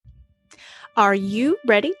Are you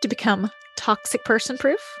ready to become toxic person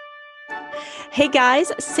proof? Hey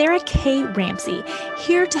guys, Sarah K. Ramsey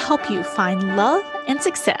here to help you find love and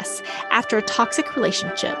success after a toxic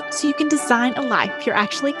relationship so you can design a life you're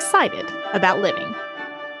actually excited about living.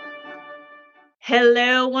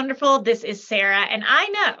 Hello, wonderful. This is Sarah, and I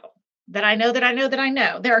know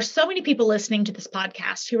that there are so many people listening to this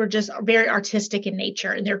podcast who are just very artistic in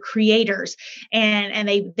nature, and they're creators, and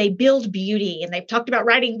they build beauty, and they've talked about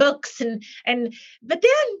writing books, but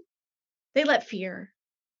then they let fear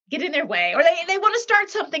get in their way, or they want to start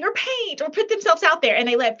something or paint or put themselves out there, and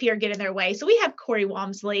they let fear get in their way. So we have Corey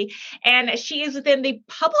Walmsley, and she is within the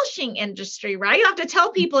publishing industry, right? You have to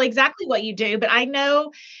tell people exactly what you do, but I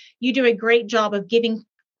know you do a great job of giving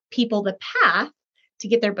people the path to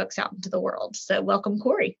get their books out into the world. So welcome,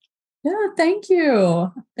 Corey. Yeah, thank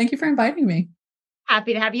you. Thank you for inviting me.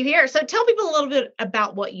 Happy to have you here. So tell people a little bit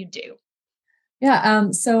about what you do. Yeah,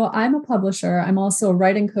 so I'm a publisher. I'm also a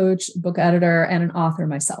writing coach, book editor, and an author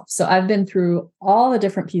myself. So I've been through all the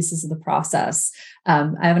different pieces of the process. I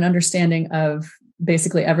have an understanding of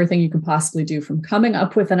basically everything you can possibly do, from coming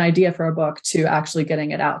up with an idea for a book to actually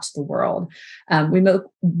getting it out to the world. We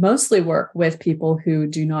mostly work with people who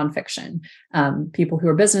do nonfiction, people who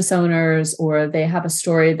are business owners, or they have a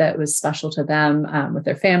story that was special to them with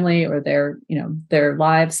their family or their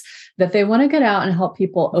lives, that they want to get out and help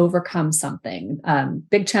people overcome something,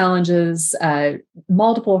 big challenges,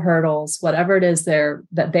 multiple hurdles, whatever it is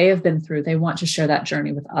that they have been through. They want to share that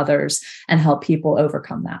journey with others and help people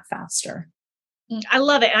overcome that faster. I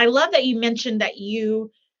love it. I love that you mentioned that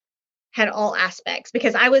you had all aspects,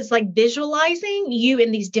 because I was like visualizing you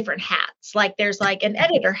in these different hats. Like there's like an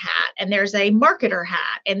editor hat, and there's a marketer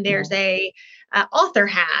hat, and there's a author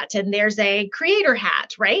hat, and there's a creator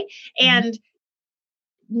hat, right? Mm-hmm. And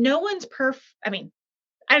no one's perfect. I mean,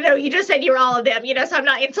 I know you just said you're all of them, so I'm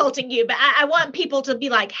not insulting you, but I want people to be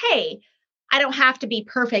like, hey, I don't have to be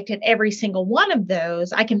perfect at every single one of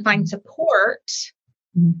those. I can find support.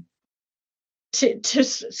 Mm-hmm. to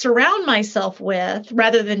surround myself with,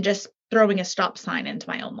 rather than just throwing a stop sign into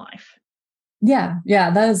my own life. Yeah,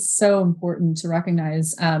 that is so important to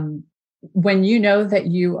recognize. When you know that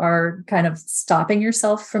you are kind of stopping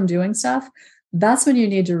yourself from doing stuff, that's when you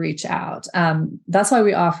need to reach out. That's why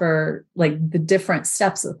we offer like the different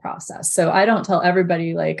steps of the process. So I don't tell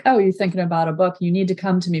everybody like, oh, you're thinking about a book, you need to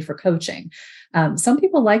come to me for coaching. Some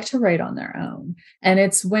people like to write on their own. And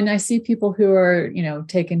it's when I see people who are,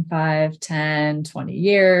 taking 5, 10, 20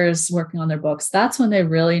 years working on their books, that's when they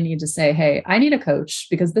really need to say, hey, I need a coach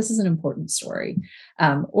because this is an important story.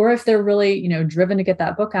 Or if they're really, driven to get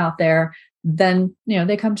that book out there, then,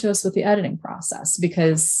 they come to us with the editing process,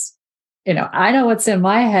 because I know what's in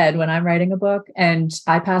my head when I'm writing a book, and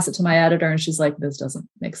I pass it to my editor and she's like, this doesn't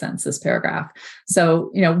make sense, this paragraph.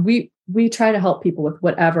 So, we try to help people with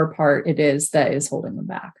whatever part it is that is holding them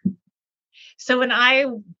back. So when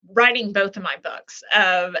I'm writing both of my books,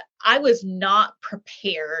 I was not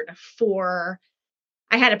prepared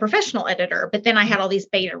I had a professional editor, but then I had all these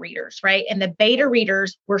beta readers, right? And the beta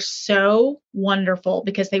readers were so wonderful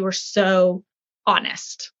because they were so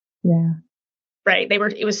honest. Yeah. Right.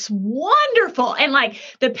 It was wonderful. And like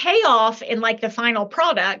the payoff in like the final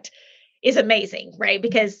product is amazing, right?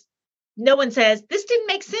 Because no one says, this didn't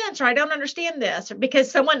make sense, or I don't understand this, or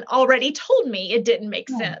because someone already told me it didn't make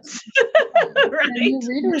sense. Right. And your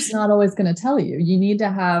reader's not always going to tell you. You need to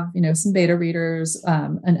have, some beta readers,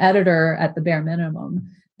 an editor at the bare minimum,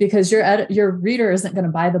 because your reader isn't going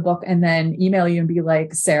to buy the book and then email you and be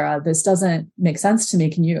like, Sarah, this doesn't make sense to me.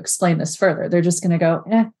 Can you explain this further? They're just going to go,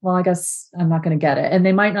 well, I guess I'm not going to get it. And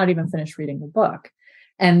they might not even finish reading the book.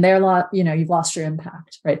 And you've lost your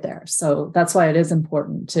impact right there. So that's why it is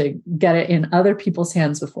important to get it in other people's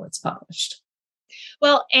hands before it's published.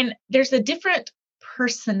 Well, and there's a different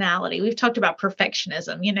personality. We've talked about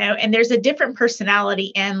perfectionism, and there's a different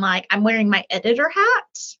personality in like, I'm wearing my editor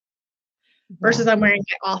hat versus I'm wearing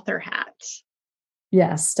my author hat.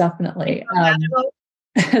 Yes, definitely.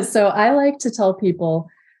 So I like to tell people,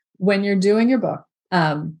 when you're doing your book,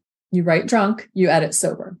 you write drunk, you edit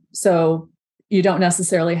sober. So you don't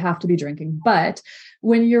necessarily have to be drinking, but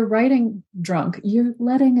when you're writing drunk, you're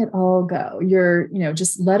letting it all go. You're,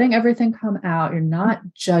 just letting everything come out. You're not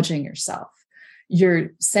judging yourself.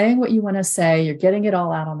 You're saying what you want to say. You're getting it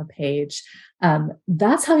all out on the page.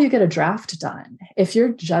 That's how you get a draft done. If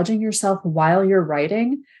you're judging yourself while you're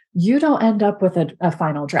writing, you don't end up with a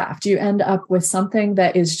final draft. You end up with something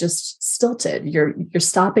that is just stilted. You're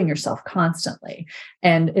stopping yourself constantly.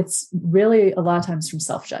 And it's really a lot of times from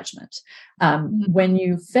self-judgment. When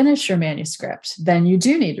you finish your manuscript, then you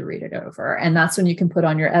do need to read it over. And that's when you can put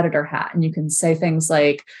on your editor hat and you can say things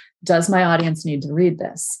like, Does my audience need to read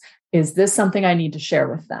this? Is this something I need to share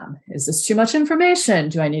with them? Is this too much information?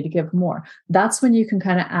 Do I need to give more? That's when you can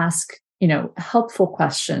kind of ask, helpful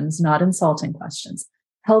questions, not insulting questions.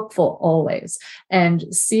 Helpful always, and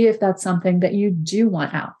see if that's something that you do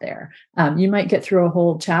want out there. You might get through a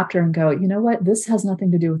whole chapter and go, you know what, this has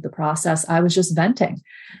nothing to do with the process. I was just venting.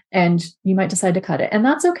 And you might decide to cut it. And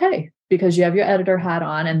that's okay, because you have your editor hat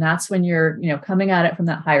on. And that's when you're, coming at it from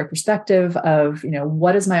that higher perspective of,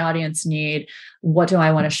 what does my audience need? What do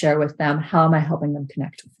I want to share with them? How am I helping them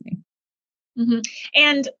connect with me? Mm-hmm.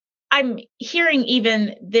 And I'm hearing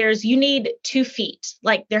even you need 2 feet.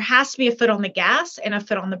 Like there has to be a foot on the gas and a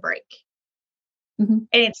foot on the brake. Mm-hmm.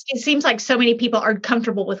 And it seems like so many people are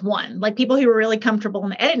comfortable with one. Like people who are really comfortable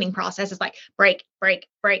in the editing process is like break, break,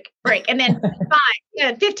 break, break. And then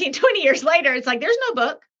 5, 15, 20 years later, it's like, there's no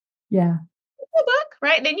book. Yeah. No book,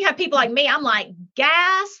 right? And then you have people like me, I'm like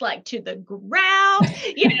gas, like to the ground,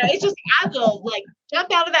 it's just, I will like jump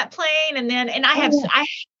out of that plane. And then, I have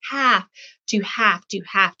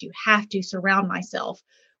to surround myself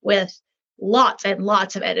with lots and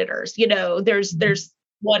lots of editors. There's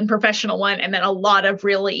one professional one, and then a lot of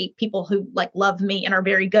really people who like love me and are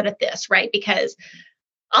very good at this, right? Because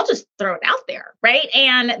I'll just throw it out there, right?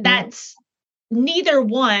 And that's neither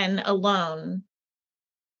one alone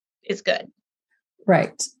is good.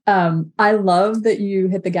 Right. I love that you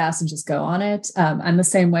hit the gas and just go on it. I'm the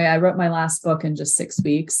same way. I wrote my last book in just 6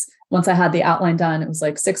 weeks. Once I had the outline done, it was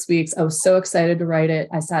like 6 weeks. I was so excited to write it.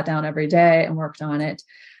 I sat down every day and worked on it.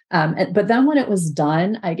 But then when it was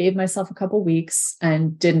done, I gave myself a couple weeks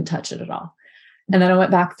and didn't touch it at all. And then I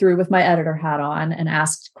went back through with my editor hat on and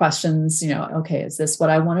asked questions, okay, is this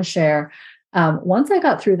what I want to share? Once I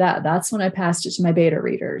got through that, that's when I passed it to my beta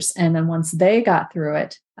readers. And then once they got through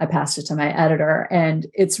it, I passed it to my editor. And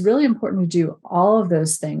it's really important to do all of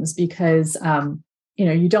those things because,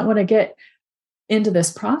 you don't want to get into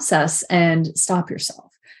this process and stop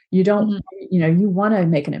yourself. You don't, you want to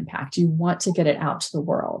make an impact. You want to get it out to the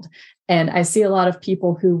world. And I see a lot of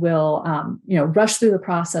people who will, rush through the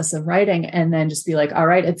process of writing and then just be like, all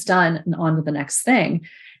right, it's done and on to the next thing.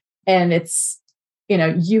 And it's,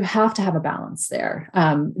 you have to have a balance there.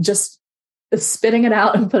 Just spitting it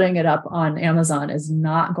out and putting it up on Amazon is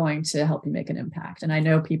not going to help you make an impact. And I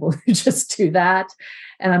know people who just do that,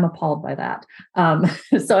 and I'm appalled by that.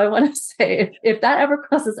 So I want to say, if that ever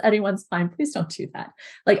crosses anyone's mind, please don't do that.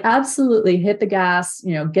 Like, absolutely hit the gas,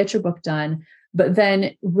 get your book done, but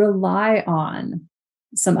then rely on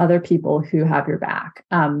some other people who have your back.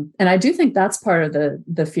 And I do think that's part of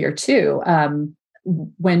the fear too.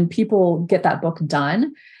 When people get that book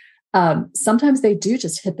done, sometimes they do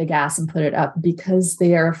just hit the gas and put it up because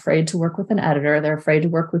they are afraid to work with an editor. They're afraid to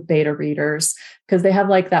work with beta readers because they have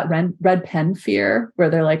like that red pen fear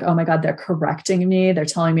where they're like, oh my God, they're correcting me. They're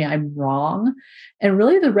telling me I'm wrong. And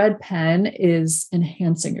really the red pen is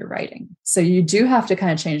enhancing your writing. So you do have to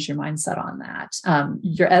kind of change your mindset on that.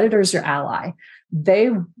 Your editor's your ally. They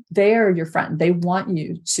are your friend. They want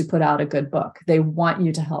you to put out a good book. They want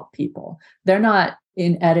you to help people. They're not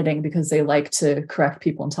in editing because they like to correct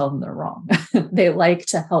people and tell them they're wrong. They like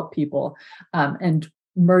to help people and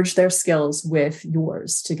merge their skills with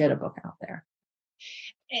yours to get a book out there.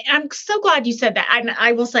 I'm so glad you said that.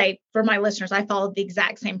 I will say for my listeners, I followed the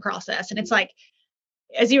exact same process. And it's like,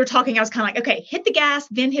 as you were talking, I was kind of like, okay, hit the gas,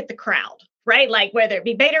 then hit the crowd, right? Like whether it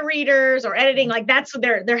be beta readers or editing, like that's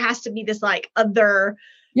there has to be this like other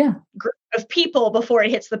group of people before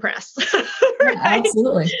it hits the press. Right? Yeah,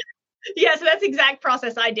 absolutely. Yeah, so that's the exact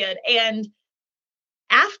process I did. And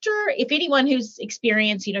after, if anyone who's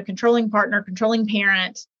experienced, controlling partner, controlling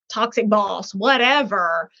parent, toxic boss,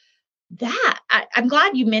 whatever, I'm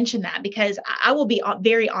glad you mentioned that because I will be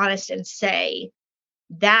very honest and say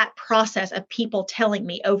that process of people telling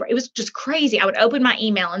me over, it was just crazy. I would open my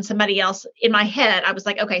email and somebody else in my head, I was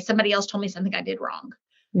like, okay, somebody else told me something I did wrong.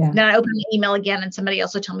 Yeah. Then I opened the email again and somebody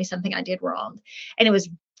else would tell me something I did wrong. And it was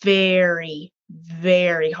very,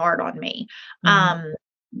 very hard on me. Mm-hmm.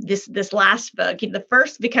 This last book, the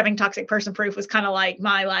first Becoming Toxic Person Proof was kind of like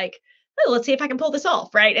my oh, let's see if I can pull this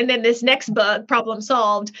off. Right. And then this next book, Problem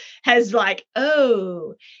Solved, has like,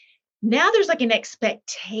 oh, now there's like an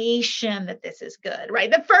expectation that this is good, right?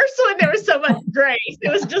 The first one, there was so much grace.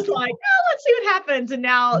 It was just like, oh, let's see what happens. And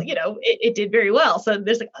now, it did very well. So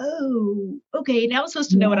there's like, oh, okay, now I'm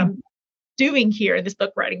supposed to know what I'm doing here in this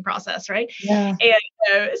book writing process, right? Yeah.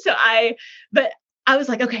 And but I was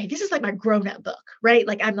like, okay, this is like my grown-up book, right?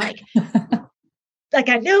 Like I'm like, like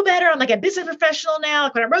I know better. I'm like a business professional now.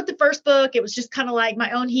 Like when I wrote the first book, it was just kind of like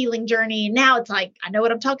my own healing journey. Now it's like, I know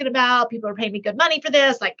what I'm talking about. People are paying me good money for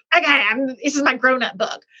this. Like, okay, this is my grown-up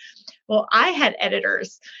book. Well, I had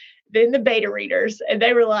editors then the beta readers, and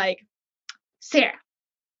they were like, Sarah,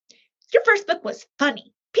 your first book was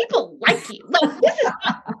funny. People like you. Like, this is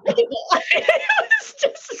not people. It was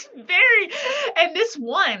just and this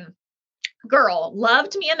one girl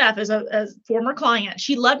loved me enough as a former client.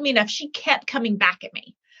 She loved me enough. She kept coming back at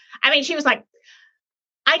me. I mean, she was like,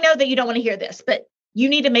 I know that you don't want to hear this, but you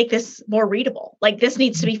need to make this more readable. Like, this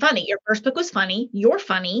needs to be funny. Your first book was funny. You're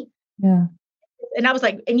funny. Yeah. And I was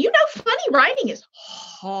like, and funny writing is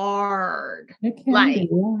hard. It can like, be,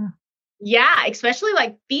 yeah. Yeah, especially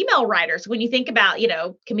like female writers. When you think about,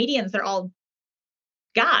 comedians, they're all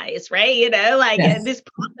guys, right? Yes. This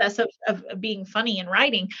process of being funny and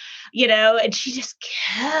writing, and she just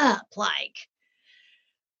kept fighting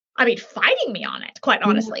me on it, quite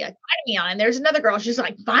honestly, like fighting me on it. And there's another girl, she's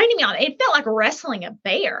like fighting me on it. It felt like wrestling a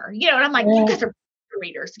bear, and I'm like, you guys are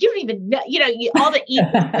readers. You don't even know, all the ego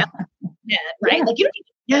stuff, right? Yeah. Like, you don't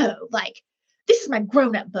even know, like, this is my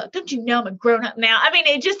grown-up book. Don't you know I'm a grown-up now? I mean,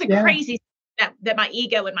 it's just the crazy that my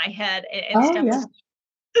ego in my head and stuff is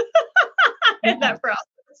in that process.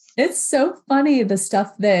 It's so funny, the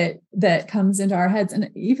stuff that comes into our heads.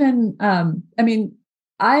 And even,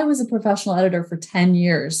 I was a professional editor for 10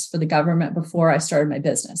 years for the government before I started my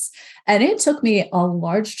business. And it took me a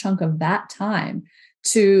large chunk of that time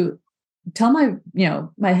to tell my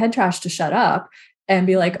head trash to shut up and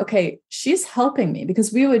be like, okay, she's helping me,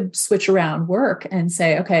 because we would switch around work and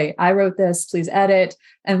say, okay, I wrote this, please edit.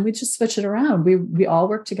 And we just switch it around. We all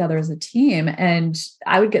work together as a team. And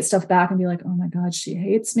I would get stuff back and be like, oh my God, she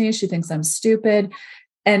hates me. She thinks I'm stupid.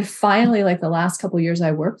 And finally, like the last couple of years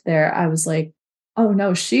I worked there, I was like, oh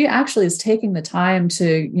no, she actually is taking the time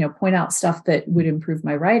to, point out stuff that would improve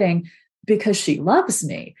my writing because she loves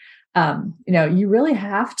me. You really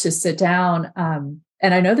have to sit down.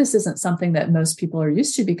 And I know this isn't something that most people are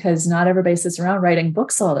used to, because not everybody sits around writing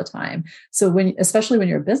books all the time. So especially when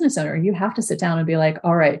you're a business owner, you have to sit down and be like,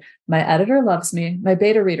 all right, my editor loves me. My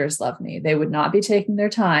beta readers love me. They would not be taking their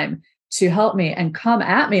time to help me and come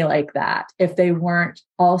at me like that if they weren't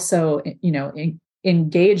also,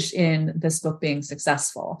 engaged in this book being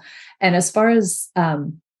successful. And as far as,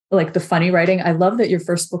 like the funny writing, I love that your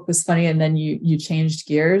first book was funny and then you changed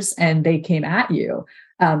gears and they came at you.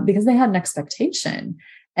 Because they had an expectation,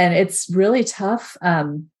 and it's really tough.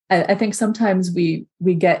 I think sometimes we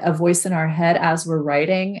get a voice in our head as we're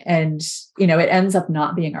writing, and it ends up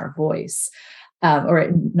not being our voice, or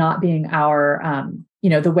it not being our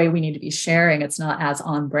the way we need to be sharing. It's not as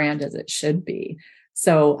on brand as it should be.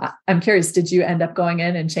 So I'm curious, did you end up going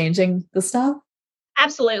in and changing the stuff?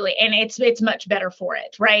 Absolutely. And it's much better for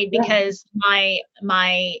it, right? Because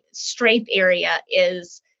my strength area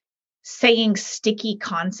is saying sticky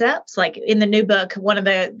concepts. Like in the new book, one of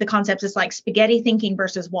the concepts is like spaghetti thinking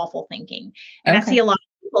versus waffle thinking. And I see a lot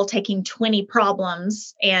of people taking 20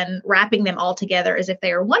 problems and wrapping them all together as if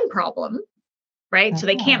they are one problem, right? So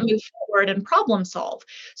they can't move forward and problem solve.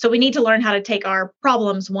 So we need to learn how to take our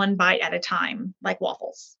problems one bite at a time, like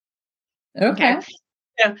waffles. Okay.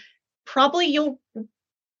 So probably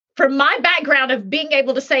from my background of being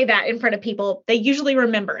able to say that in front of people, they usually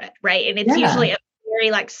remember it, right? And it's usually a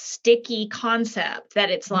very like sticky concept that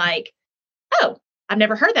it's like, oh, I've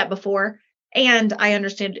never heard that before. And I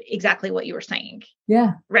understood exactly what you were saying.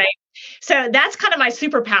 Yeah. Right. So that's kind of my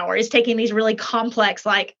superpower, is taking these really complex,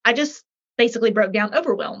 like I just basically broke down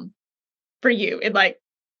overwhelm for you in like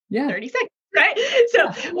 30 seconds. Right. So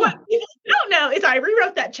what people don't know is I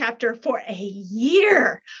rewrote that chapter for a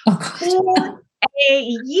year. For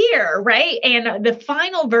a year. Right. And the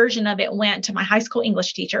final version of it went to my high school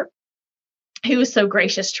English teacher, who was so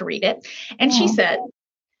gracious to read it. And she said,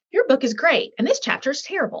 your book is great, and this chapter is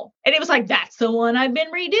terrible. And it was like, that's the one I've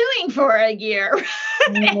been redoing for a year.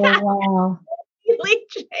 Wow. Really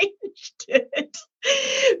changed it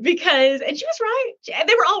and she was right.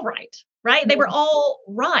 They were all right. Right. They were all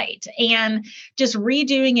right. And just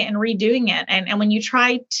redoing it. And when you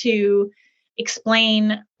try to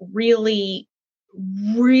explain really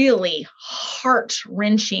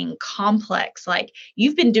heart-wrenching, complex, like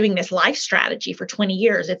you've been doing this life strategy for 20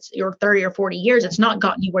 years, it's your 30 or 40 years, it's not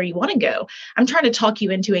gotten you where you want to go. I'm trying to talk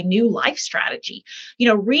you into a new life strategy.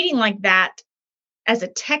 Reading like that as a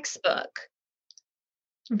textbook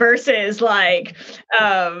versus like,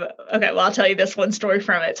 okay, well, I'll tell you this one story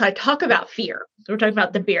from it. So I talk about fear. So we're talking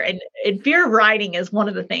about the fear, and fear of writing is one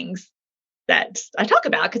of the things that I talk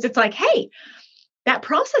about, because it's like, hey, that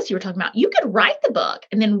process you were talking about, you could write the book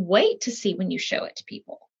and then wait to see when you show it to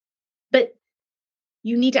people. But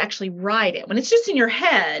you need to actually write it. When it's just in your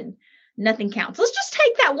head, nothing counts. Let's just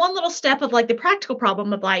take that one little step of like the practical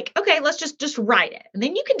problem of like, okay, let's just write it. And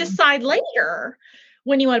then you can decide later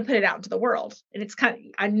when you want to put it out into the world. And it's kind of,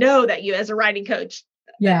 I know that you as a writing coach,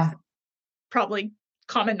 Yeah. probably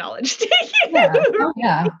common knowledge to you. Yeah. Oh,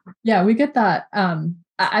 yeah. Yeah. We get that.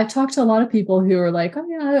 I've talked to a lot of people who are like, oh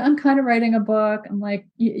yeah, I'm kind of writing a book. I'm like,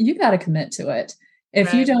 you got to commit to it.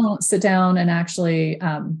 If you don't sit down and actually,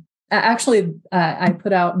 I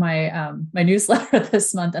put out my newsletter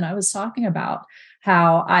this month, and I was talking about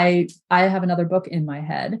how I have another book in my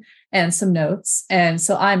head and some notes. And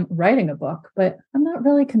so I'm writing a book, but I'm not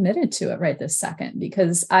really committed to it right this second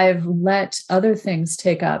because I've let other things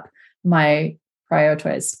take up my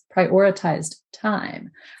prioritized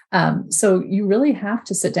time. So you really have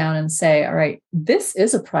to sit down and say, all right, this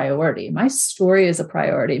is a priority. My story is a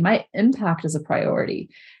priority. My impact is a priority.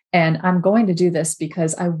 And I'm going to do this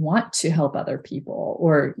because I want to help other people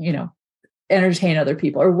or, entertain other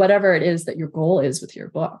people or whatever it is that your goal is with your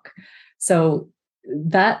book. So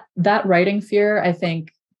that writing fear, I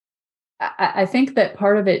think that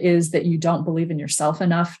part of it is that you don't believe in yourself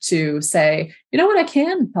enough to say, you know what, I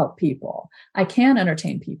can help people. I can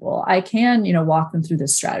entertain people. I can, walk them through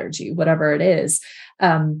this strategy, whatever it is.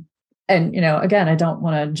 And, again, I don't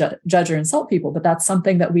want to judge or insult people, but that's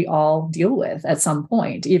something that we all deal with at some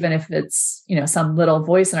point, even if it's, some little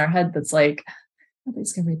voice in our head that's like,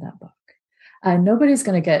 nobody's going to read that book. Nobody's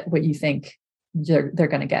going to get what you think they're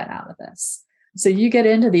going to get out of this. So you get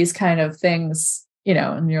into these kind of things,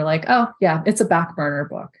 and you're like, oh yeah, it's a back burner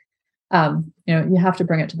book. You have to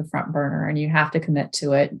bring it to the front burner and you have to commit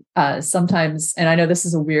to it. Sometimes, and I know this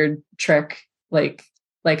is a weird trick, like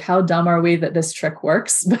how dumb are we that this trick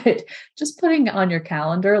works, but just putting on your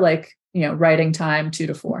calendar, writing time 2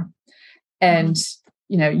 to 4. And,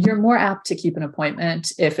 you're more apt to keep an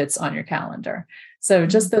appointment if it's on your calendar. So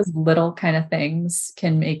just those little kind of things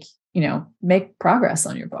can make progress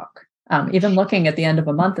on your book. Even looking at the end of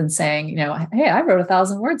a month and saying, hey, I wrote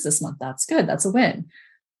 1,000 words this month. That's good. That's a win.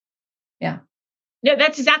 Yeah. No,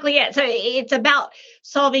 that's exactly it. So it's about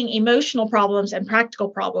solving emotional problems and practical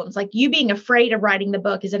problems. Like you being afraid of writing the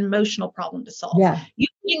book is an emotional problem to solve. Yeah. You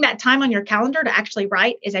putting that time on your calendar to actually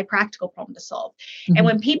write is a practical problem to solve. Mm-hmm. And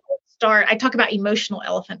when people I talk about emotional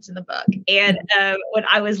elephants in the book. And when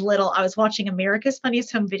I was little, I was watching America's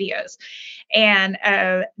Funniest Home Videos. And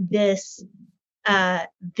this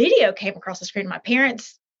video came across the screen, my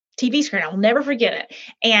parents' TV screen. I'll never forget it.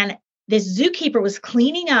 And this zookeeper was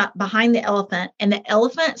cleaning up behind the elephant, and the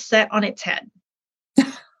elephant sat on its head.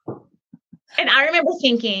 And I remember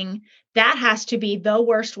thinking, that has to be the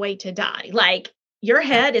worst way to die. Like, your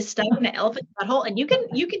head is stuck in the elephant's butthole, and you can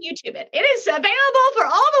YouTube it. It is available for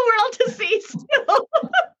all the world to see still.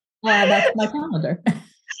 That's my calendar.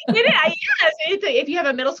 Yes. If you have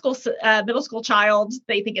a middle school child,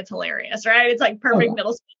 they think it's hilarious, right? It's like perfect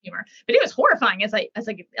middle school humor. But it was horrifying as an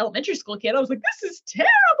elementary school kid. I was like, this is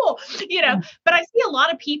terrible, But I see a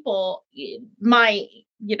lot of people, my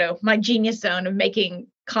genius zone of making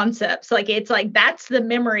concepts, it's like that's the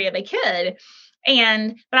memory of a kid.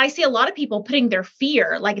 But I see a lot of people putting their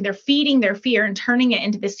fear, they're feeding their fear and turning it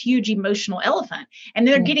into this huge emotional elephant. And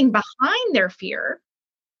they're getting behind their fear,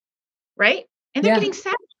 right? And they're getting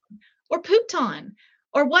sat on or pooped on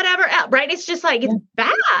or whatever else, right? It's just it's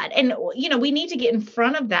bad. And, we need to get in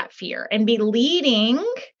front of that fear and be leading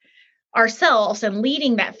ourselves and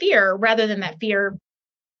leading that fear rather than that fear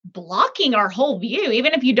blocking our whole view,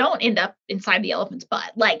 even if you don't end up inside the elephant's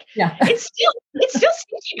butt. It's still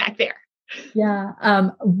stinky back there. Yeah.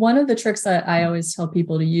 One of the tricks that I always tell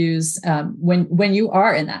people to use when you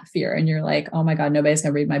are in that fear and you're like, oh my God, nobody's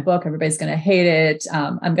going to read my book. Everybody's going to hate it.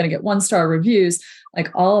 I'm going to get 1-star reviews,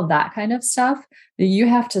 all of that kind of stuff. You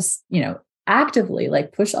have to, actively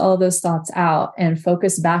push all of those thoughts out and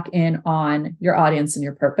focus back in on your audience and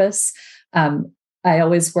your purpose. I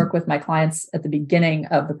always work with my clients at the beginning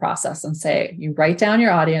of the process and say, you write down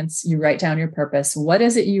your audience, you write down your purpose. What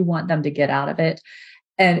is it you want them to get out of it?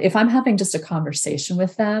 And if I'm having just a conversation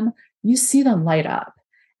with them, you see them light up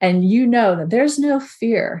and that there's no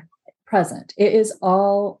fear present. It is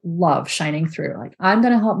all love shining through. I'm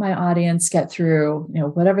going to help my audience get through,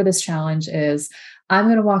 whatever this challenge is. I'm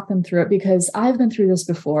going to walk them through it because I've been through this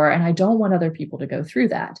before and I don't want other people to go through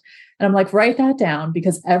that. And I'm like, write that down,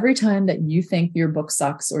 because every time that you think your book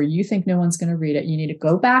sucks or you think no one's going to read it, you need to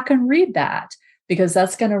go back and read that, because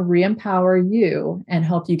that's going to re-empower you and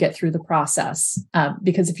help you get through the process.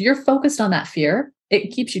 Because if you're focused on that fear,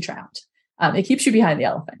 it keeps you trapped. It keeps you behind the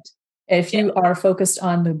elephant. If you are focused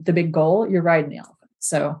on the big goal, you're riding the elephant.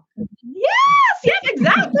 So yes,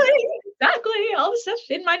 exactly. Exactly. All the stuff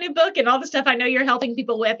in my new book and all the stuff I know you're helping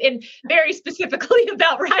people with, and very specifically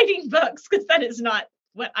about writing books, because that is not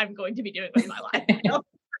what I'm going to be doing with my life.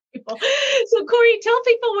 people. So Corey, tell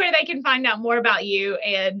people where they can find out more about you.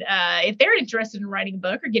 And if they're interested in writing a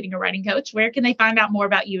book or getting a writing coach, where can they find out more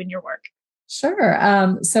about you and your work?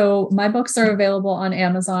 Sure. So my books are available on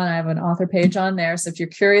Amazon. I have an author page on there. So if you're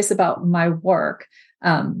curious about my work,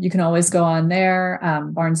 you can always go on there,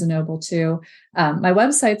 Barnes & Noble too. My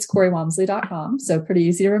website's CoreyWalmsley.com. So pretty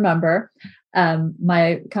easy to remember.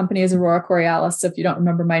 My company is Aurora Coriolis. So if you don't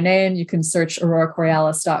remember my name, you can search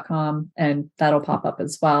auroracoriolis.com and that'll pop up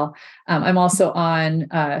as well. I'm also on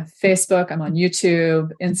Facebook. I'm on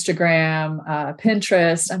YouTube, Instagram,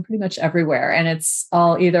 Pinterest. I'm pretty much everywhere. And it's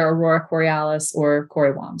all either Aurora Coriolis or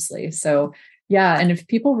Corey Walmsley. So yeah. And if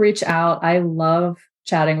people reach out, I love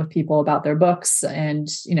chatting with people about their books and,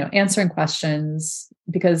 answering questions,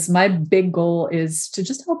 because my big goal is to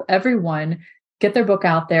just help everyone get their book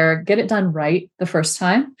out there, get it done right the first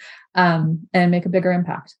time, and make a bigger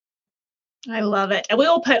impact. I love it. And we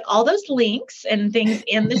will put all those links and things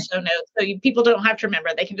in the show notes so people don't have to remember.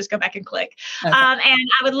 They can just go back and click. Okay. And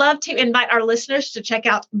I would love to invite our listeners to check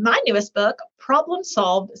out my newest book, Problem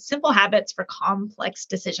Solved: Simple Habits for Complex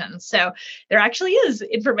Decisions. So there actually is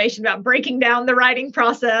information about breaking down the writing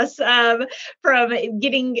process, from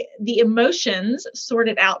getting the emotions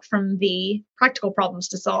sorted out from the practical problems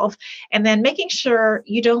to solve, and then making sure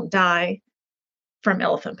you don't die from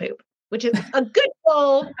elephant poop, which is a good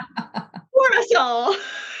goal for us all.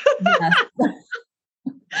 Yes.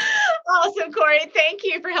 Awesome, Corey. Thank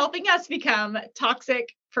you for helping us become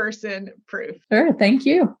toxic person proof. Sure. Thank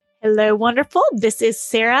you. Hello, wonderful. This is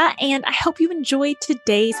Sarah, and I hope you enjoyed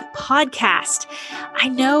today's podcast. I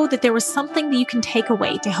know that there was something that you can take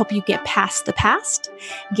away to help you get past the past,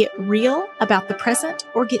 get real about the present,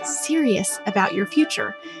 or get serious about your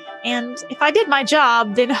future. And if I did my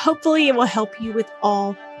job, then hopefully it will help you with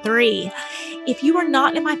all three. If you are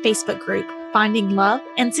not in my Facebook group, Finding Love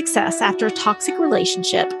and Success After a Toxic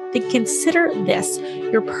Relationship, then consider this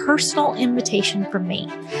your personal invitation from me.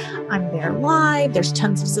 I'm there live, there's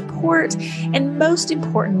tons of support, and most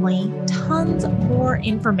importantly, tons more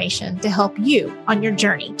information to help you on your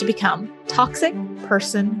journey to become toxic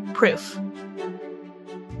person proof.